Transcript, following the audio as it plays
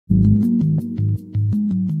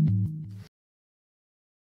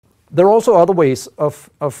There are also other ways of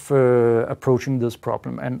approaching this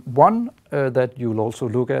problem, and one that you'll also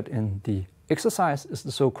look at in the exercise is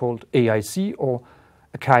the so-called AIC, or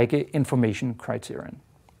Akaike Information Criterion.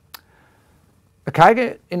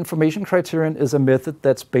 Akaike Information Criterion is a method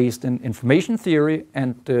that's based in information theory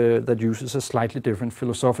and that uses a slightly different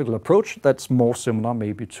philosophical approach that's more similar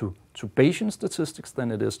maybe to Bayesian statistics than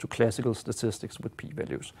it is to classical statistics with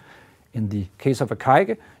p-values. In the case of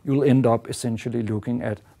Akaike, you'll end up essentially looking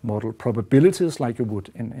at model probabilities like you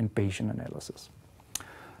would in Bayesian analysis.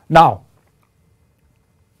 Now,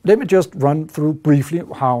 let me just run through briefly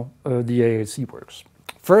how the AIC works.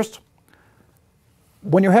 First,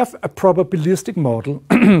 when you have a probabilistic model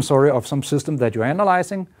of some system that you're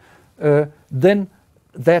analyzing, then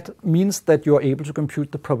that means that you're able to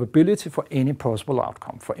compute the probability for any possible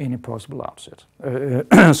outcome, for any possible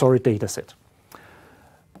data set.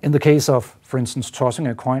 In the case of, for instance, tossing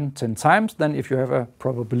a coin 10 times, then if you have a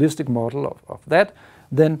probabilistic model of that,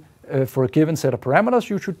 then for a given set of parameters,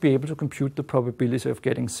 you should be able to compute the probability of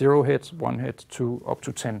getting 0 hits, 1 hit, 2, up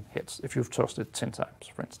to 10 hits, if you've tossed it 10 times,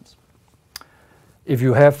 for instance. If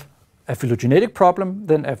you have a phylogenetic problem,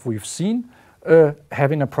 then as we've seen,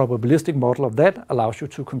 having a probabilistic model of that allows you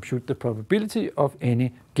to compute the probability of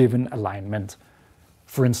any given alignment.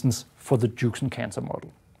 For instance, for the Jukes and Cantor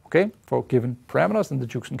model. Okay? For given parameters in the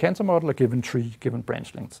Jukes and Cantor model, a given tree, given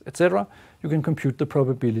branch lengths, etc., you can compute the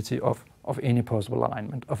probability of any possible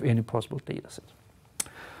alignment, of any possible data set.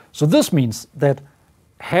 So this means that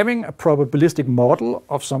having a probabilistic model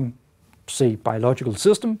of some, say, biological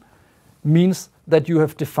system means that you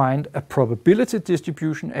have defined a probability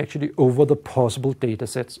distribution actually over the possible data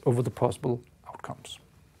sets, over the possible outcomes.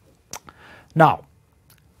 Now,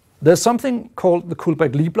 there's something called the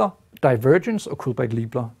Kullback-Leibler divergence or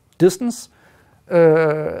Kullback-Leibler distance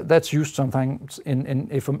that's used sometimes in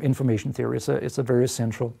information theory. It's a very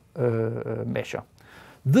central measure.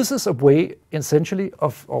 This is a way, essentially,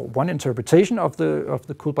 or one interpretation of the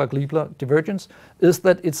Kullback-Leibler divergence is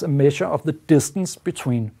that it's a measure of the distance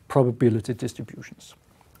between probability distributions.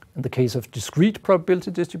 In the case of discrete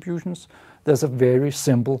probability distributions, there's a very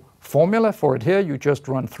simple formula for it here. You just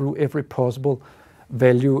run through every possible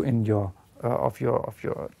value in your of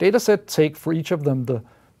your data set, take for each of them the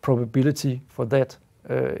probability for that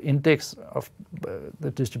index of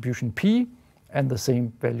the distribution P and the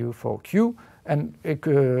same value for Q, and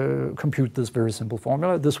compute this very simple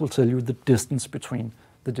formula. This will tell you the distance between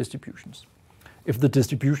the distributions. If the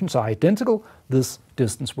distributions are identical, this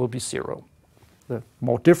distance will be 0. The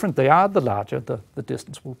more different they are, the larger the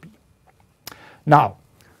distance will be. Now,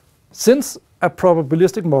 since a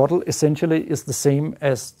probabilistic model essentially is the same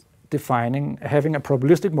as having a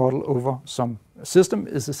probabilistic model over some system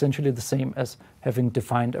is essentially the same as having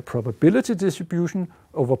defined a probability distribution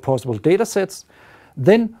over possible data sets,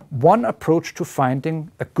 then one approach to finding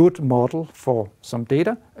a good model for some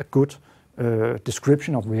data, a good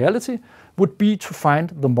description of reality, would be to find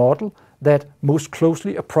the model that most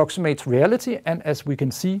closely approximates reality, and as we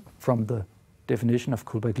can see from the definition of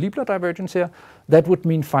Kullback-Leibler divergence here, that would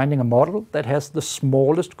mean finding a model that has the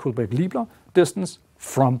smallest Kullback-Leibler distance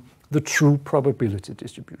from the true probability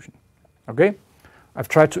distribution. Okay? I've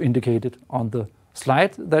tried to indicate it on the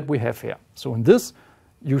slide that we have here. So in this,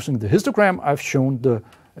 using the histogram, I've shown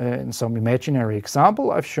in some imaginary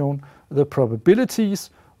example, I've shown the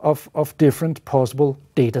probabilities of different possible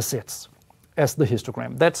data sets as the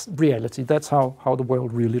histogram. That's reality. That's how the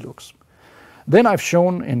world really looks. Then I've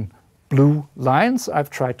shown in blue lines, I've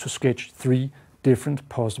tried to sketch 3 different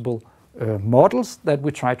possible models that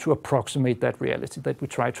we try to approximate that reality, that we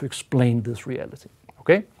try to explain this reality.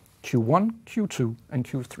 Okay? Q1, Q2, and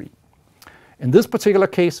Q3. In this particular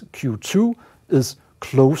case, Q2 is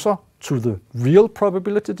closer to the real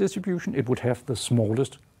probability distribution. It would have the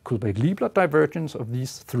smallest Kullback-Leibler divergence of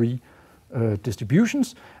these 3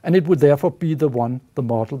 distributions, and it would therefore be the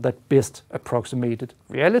model that best approximated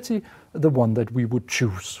reality, the one that we would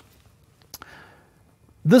choose.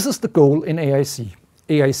 This is the goal in AIC.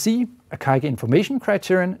 AIC, Akaike Information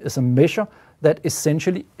Criterion, is a measure that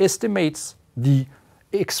essentially estimates the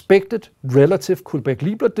expected relative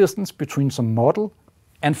Kullback-Leibler distance between some model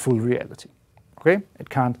and full reality. Okay? It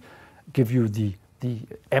can't give you the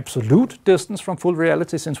absolute distance from full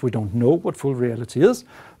reality, since we don't know what full reality is,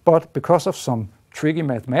 but because of some tricky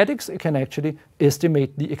mathematics, it can actually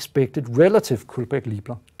estimate the expected relative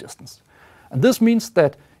Kullback-Leibler distance. And this means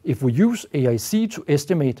that if we use AIC to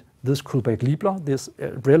estimate this Kullback-Leibler, this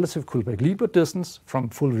relative Kullback-Leibler distance from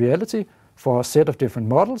full reality for a set of different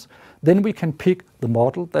models, then we can pick the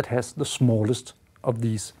model that has the smallest of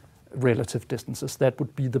these relative distances. That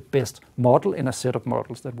would be the best model in a set of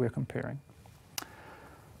models that we're comparing.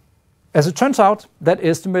 As it turns out, that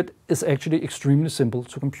estimate is actually extremely simple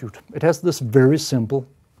to compute. It has this very simple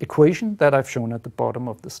equation that I've shown at the bottom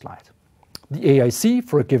of the slide. The AIC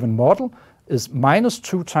for a given model is minus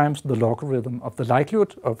 2 times the logarithm of the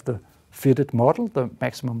likelihood of the fitted model, the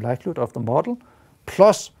maximum likelihood of the model,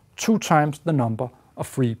 plus 2 times the number of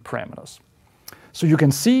free parameters. So you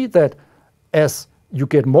can see that as you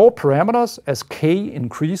get more parameters, as k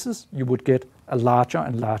increases, you would get a larger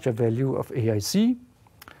and larger value of AIC.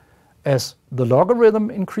 As the logarithm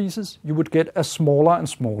increases, you would get a smaller and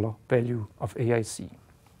smaller value of AIC.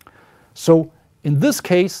 So in this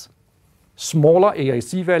case, smaller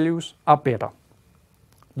AIC values are better.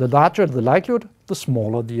 The larger the likelihood, the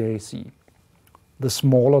smaller the AIC. The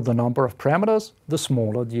smaller the number of parameters, the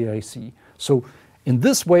smaller the AIC. So in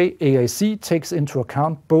this way, AIC takes into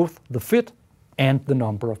account both the fit and the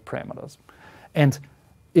number of parameters. And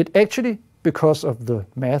it actually, because of the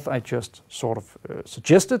math I just sort of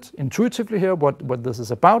suggested intuitively here, what this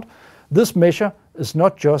is about, this measure is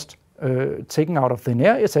not just taken out of thin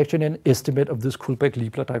air, it's actually an estimate of this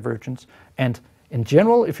Kullback-Leibler divergence. And in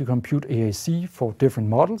general, if you compute AIC for different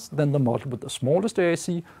models, then the model with the smallest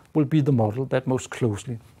AIC will be the model that most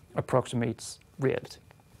closely approximates reality.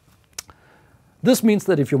 This means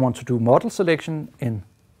that if you want to do model selection in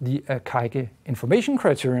the Akaike information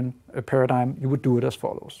criterion paradigm, you would do it as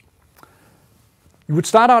follows. You would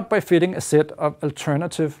start out by fitting a set of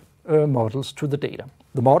alternative models to the data.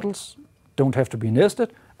 The models don't have to be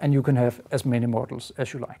nested, and you can have as many models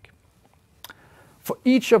as you like. For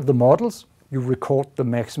each of the models, you record the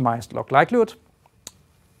maximized log likelihood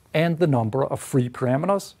and the number of free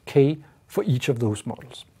parameters, k, for each of those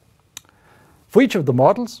models. For each of the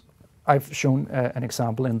models, I've shown an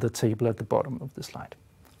example in the table at the bottom of the slide.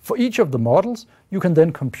 For each of the models, you can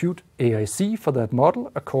then compute AIC for that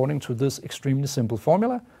model according to this extremely simple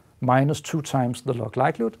formula, minus 2 times the log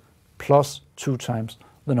likelihood, plus 2 times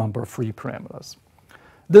the number of free parameters.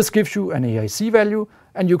 This gives you an AIC value,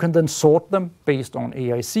 and you can then sort them based on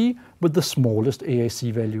AIC, with the smallest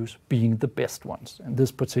AIC values being the best ones. In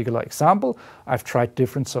this particular example, I've tried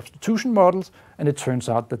different substitution models, and it turns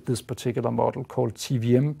out that this particular model called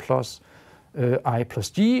TVM plus I plus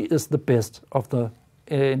G is the best of the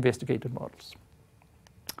investigated models.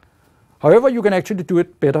 However, you can actually do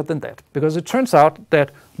it better than that, because it turns out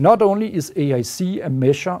that not only is AIC a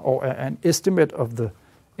measure or an estimate of the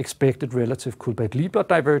expected relative Kullback-Leibler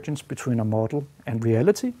divergence between a model and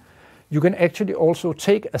reality, you can actually also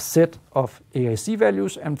take a set of AIC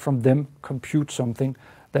values and from them compute something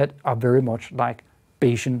that are very much like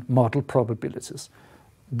Bayesian model probabilities,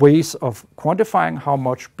 ways of quantifying how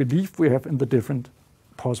much belief we have in the different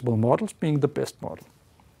possible models being the best model.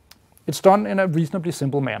 It's done in a reasonably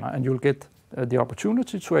simple manner, and you'll get the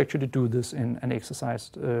opportunity to actually do this in an exercise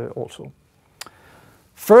also.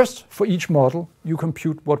 First, for each model, you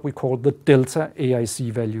compute what we call the delta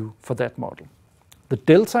AIC value for that model. The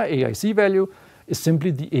delta AIC value is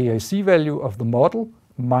simply the AIC value of the model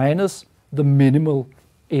minus the minimal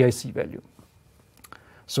AIC value.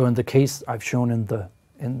 So in the case I've shown in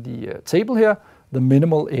the table here, the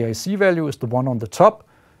minimal AIC value is the one on the top.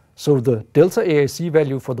 So the delta AIC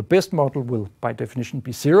value for the best model will by definition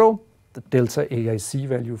be 0. The delta AIC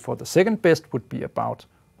value for the second best would be about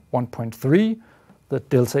 1.3. The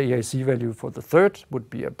delta AIC value for the third would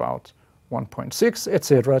be about 1.6,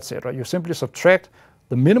 etc., etc. You simply subtract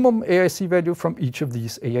the minimum AIC value from each of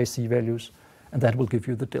these AIC values, and that will give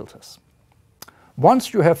you the deltas.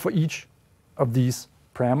 Once you have for each of these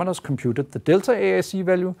parameters computed the delta AIC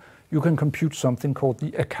value, you can compute something called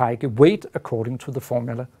the Akaike weight according to the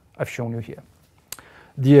formula I've shown you here.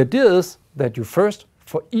 The idea is that you first,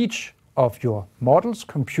 for each of your models,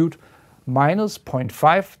 compute minus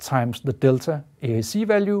 0.5 times the delta AIC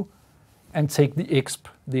value and take the exp,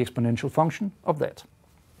 the exponential function of that.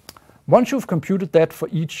 Once you've computed that for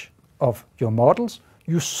each of your models,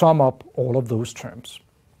 you sum up all of those terms.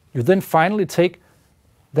 You then finally take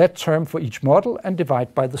that term for each model and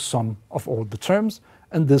divide by the sum of all the terms,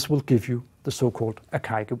 and this will give you the so-called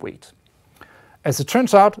Akaike weight. As it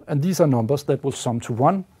turns out, and these are numbers that will sum to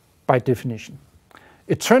 1 by definition,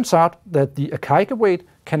 it turns out that the Akaike weight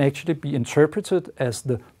can actually be interpreted as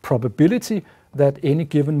the probability that any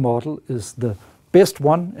given model is the best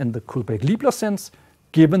one in the Kullback-Leibler sense,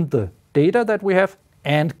 given the data that we have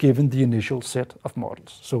and given the initial set of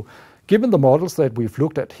models. So given the models that we've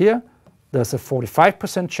looked at here, there's a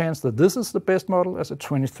 45% chance that this is the best model, there's a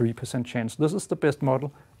 23% chance this is the best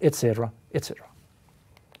model, etc., etc.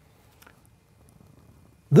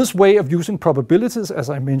 This way of using probabilities, as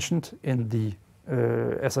I mentioned in the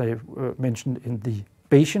as I mentioned in the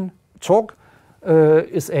Bayesian talk,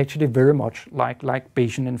 is actually very much like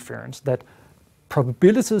Bayesian inference, that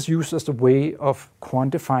probabilities used as a way of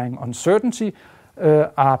quantifying uncertainty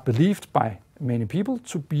are believed by many people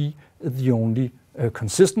to be the only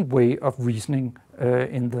consistent way of reasoning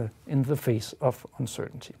in the face of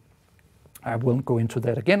uncertainty. I won't go into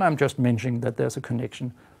that again. I'm just mentioning that there's a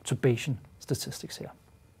connection to Bayesian statistics here.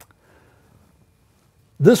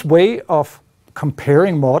 This way of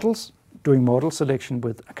comparing models, doing model selection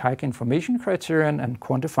with archaic information criterion and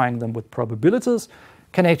quantifying them with probabilities,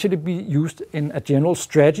 can actually be used in a general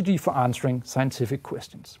strategy for answering scientific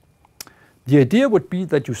questions. The idea would be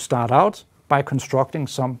that you start out by constructing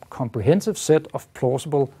some comprehensive set of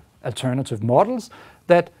plausible alternative models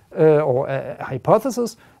that, or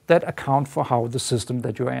hypotheses that account for how the system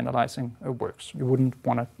that you're analyzing works. You wouldn't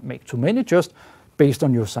want to make too many, just based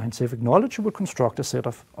on your scientific knowledge, you would construct a set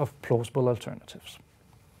of plausible alternatives.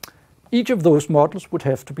 Each of those models would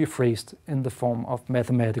have to be phrased in the form of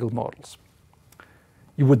mathematical models.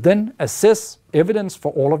 You would then assess evidence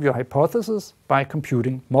for all of your hypotheses by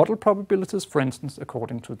computing model probabilities, for instance,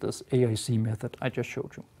 according to this AIC method I just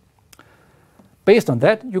showed you. Based on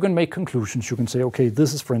that, you can make conclusions. You can say, okay,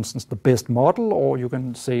 this is, for instance, the best model, or you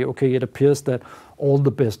can say, okay, it appears that all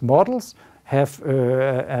the best models have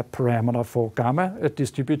a parameter for gamma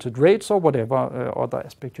distributed rates, or whatever other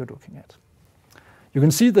aspect you're looking at. You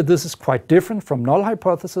can see that this is quite different from null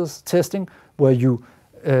hypothesis testing, where you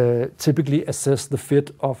typically assess the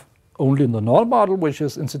fit of only the null model, which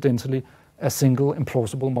is incidentally a single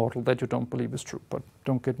implausible model that you don't believe is true. But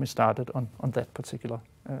don't get me started on that particular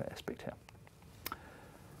aspect here.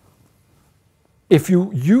 If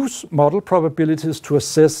you use model probabilities to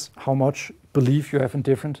assess how much belief you have in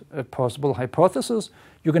different possible hypotheses,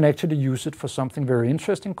 you can actually use it for something very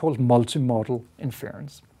interesting called multi-model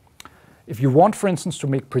inference. If you want, for instance, to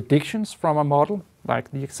make predictions from a model,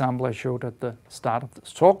 like the example I showed at the start of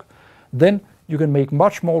this talk, then you can make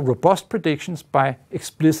much more robust predictions by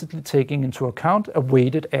explicitly taking into account a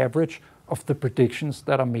weighted average of the predictions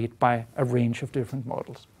that are made by a range of different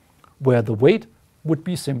models, where the weight would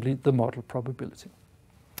be simply the model probability.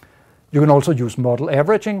 You can also use model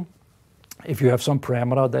averaging. If you have some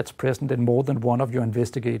parameter that's present in more than one of your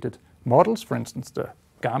investigated models, for instance, the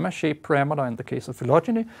gamma shape parameter in the case of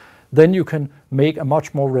phylogeny, then you can make a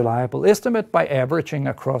much more reliable estimate by averaging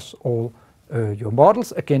across all your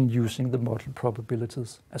models, again using the model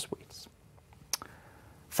probabilities as weights.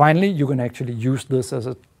 Finally, you can actually use this as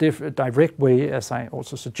a direct way, as I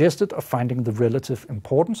also suggested, of finding the relative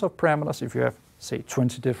importance of parameters. If you have, say,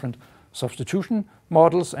 20 different substitution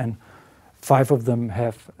models and 5 of them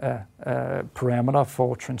have a parameter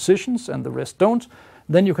for transitions and the rest don't,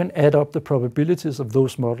 then you can add up the probabilities of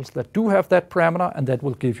those models that do have that parameter, and that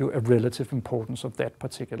will give you a relative importance of that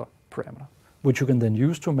particular parameter, which you can then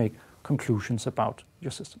use to make conclusions about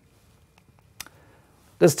your system.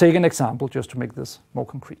 Let's take an example just to make this more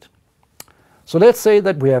concrete. So let's say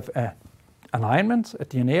that we have an alignment, a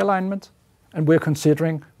DNA alignment, and we're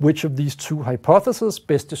considering which of these two hypotheses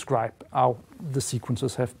best describe how the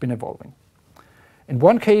sequences have been evolving. In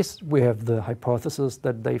one case, we have the hypothesis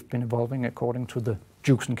that they've been evolving according to the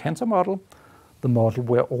Jukes and Cantor model, the model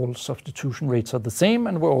where all substitution rates are the same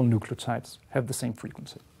and where all nucleotides have the same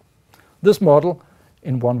frequency. This model,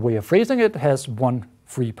 in one way of phrasing it, has one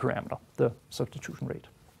free parameter, the substitution rate.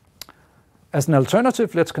 As an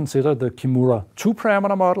alternative, let's consider the Kimura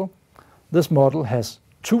two-parameter model. This model has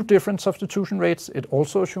two different substitution rates. It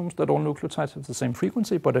also assumes that all nucleotides have the same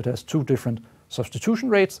frequency, but it has two different substitution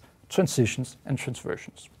rates, transitions and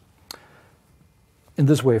transversions. In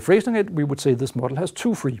this way of phrasing it, we would say this model has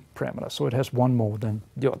two free parameters, so it has one more than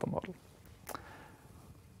the other model.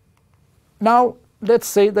 Now, let's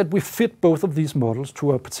say that we fit both of these models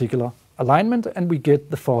to a particular alignment and we get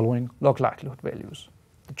the following log likelihood values.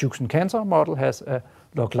 The Jukes and Cantor model has a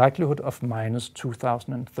log likelihood of minus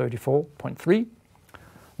 2034.3.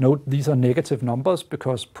 Note these are negative numbers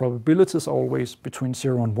because probabilities are always between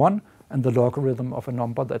 0 and 1, and the logarithm of a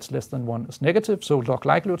number that's less than 1 is negative, so log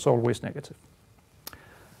likelihoods are always negative.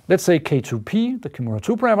 Let's say K2P, the Kimura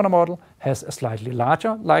two-parameter model, has a slightly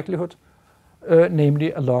larger likelihood,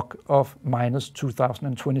 namely a log of minus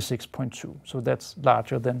 2026.2. So that's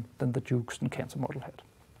larger than the Jukes and Cantor model had.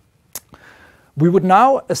 We would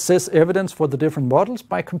now assess evidence for the different models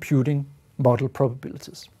by computing model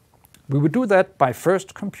probabilities. We would do that by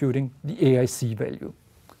first computing the AIC value.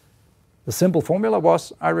 The simple formula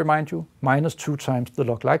was, I remind you, minus 2 times the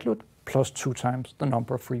log likelihood plus 2 times the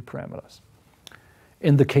number of free parameters.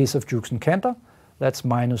 In the case of Jukes and Cantor, that's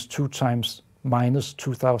minus 2 times minus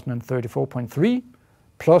 2034.3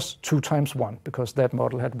 plus 2 times 1, because that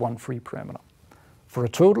model had one free parameter, for a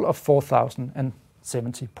total of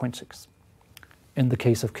 4070.6. In the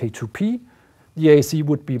case of K2P, the AIC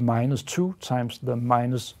would be minus 2 times the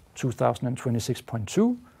minus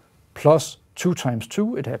 2026.2, plus 2 times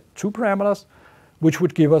 2, it had 2 parameters, which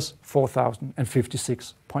would give us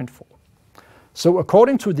 4056.4. So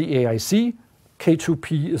according to the AIC,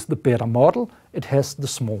 K2P is the better model. It has the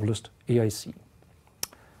smallest AIC.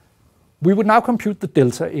 We would now compute the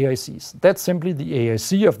delta AICs. That's simply the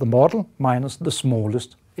AIC of the model minus the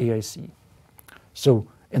smallest AIC. So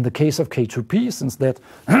in the case of K2P, since that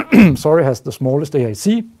has the smallest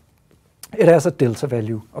AIC, it has a delta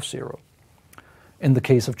value of 0. In the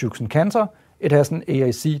case of Jukes and Cantor, it has an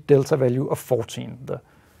AIC delta value of 14. The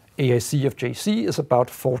AIC of JC is about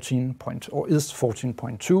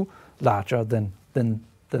 14.2 larger than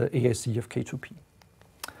the AIC of K2P.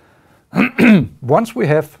 Once we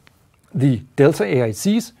have the delta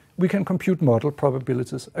AICs, we can compute model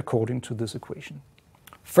probabilities according to this equation.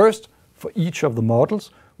 First, for each of the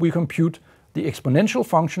models, we compute the exponential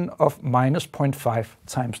function of minus 0.5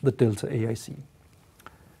 times the delta AIC.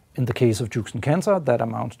 In the case of Jukes and Cantor, that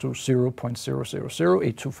amounts to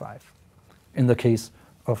 0.000825. In the case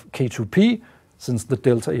of K2P, since the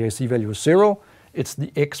delta AIC value is 0, it's the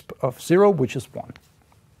exp of 0, which is 1.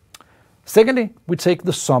 Secondly, we take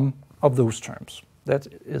the sum of those terms. That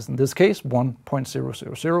is, in this case,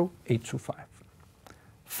 1.000825.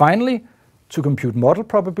 Finally, to compute model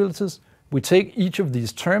probabilities, we take each of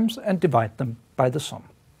these terms and divide them by the sum.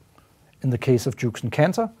 In the case of Jukes and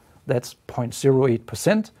Cantor, that's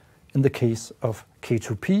 0.08%. In the case of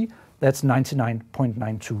K2P, that's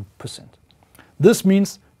 99.92%. This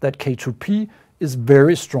means that K2P is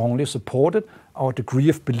very strongly supported. Our degree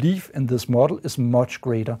of belief in this model is much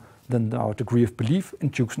greater than our degree of belief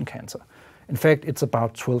in Jukes and Cantor. In fact, it's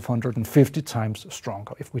about 1250 times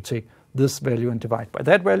stronger. If we take this value and divide by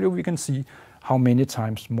that value, we can see how many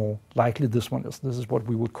times more likely this one is. This is what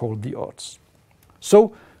we would call the odds.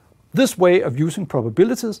 So this way of using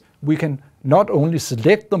probabilities, we can not only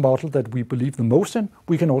select the model that we believe the most in,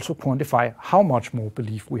 we can also quantify how much more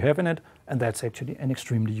belief we have in it, and that's actually an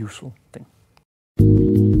extremely useful thing.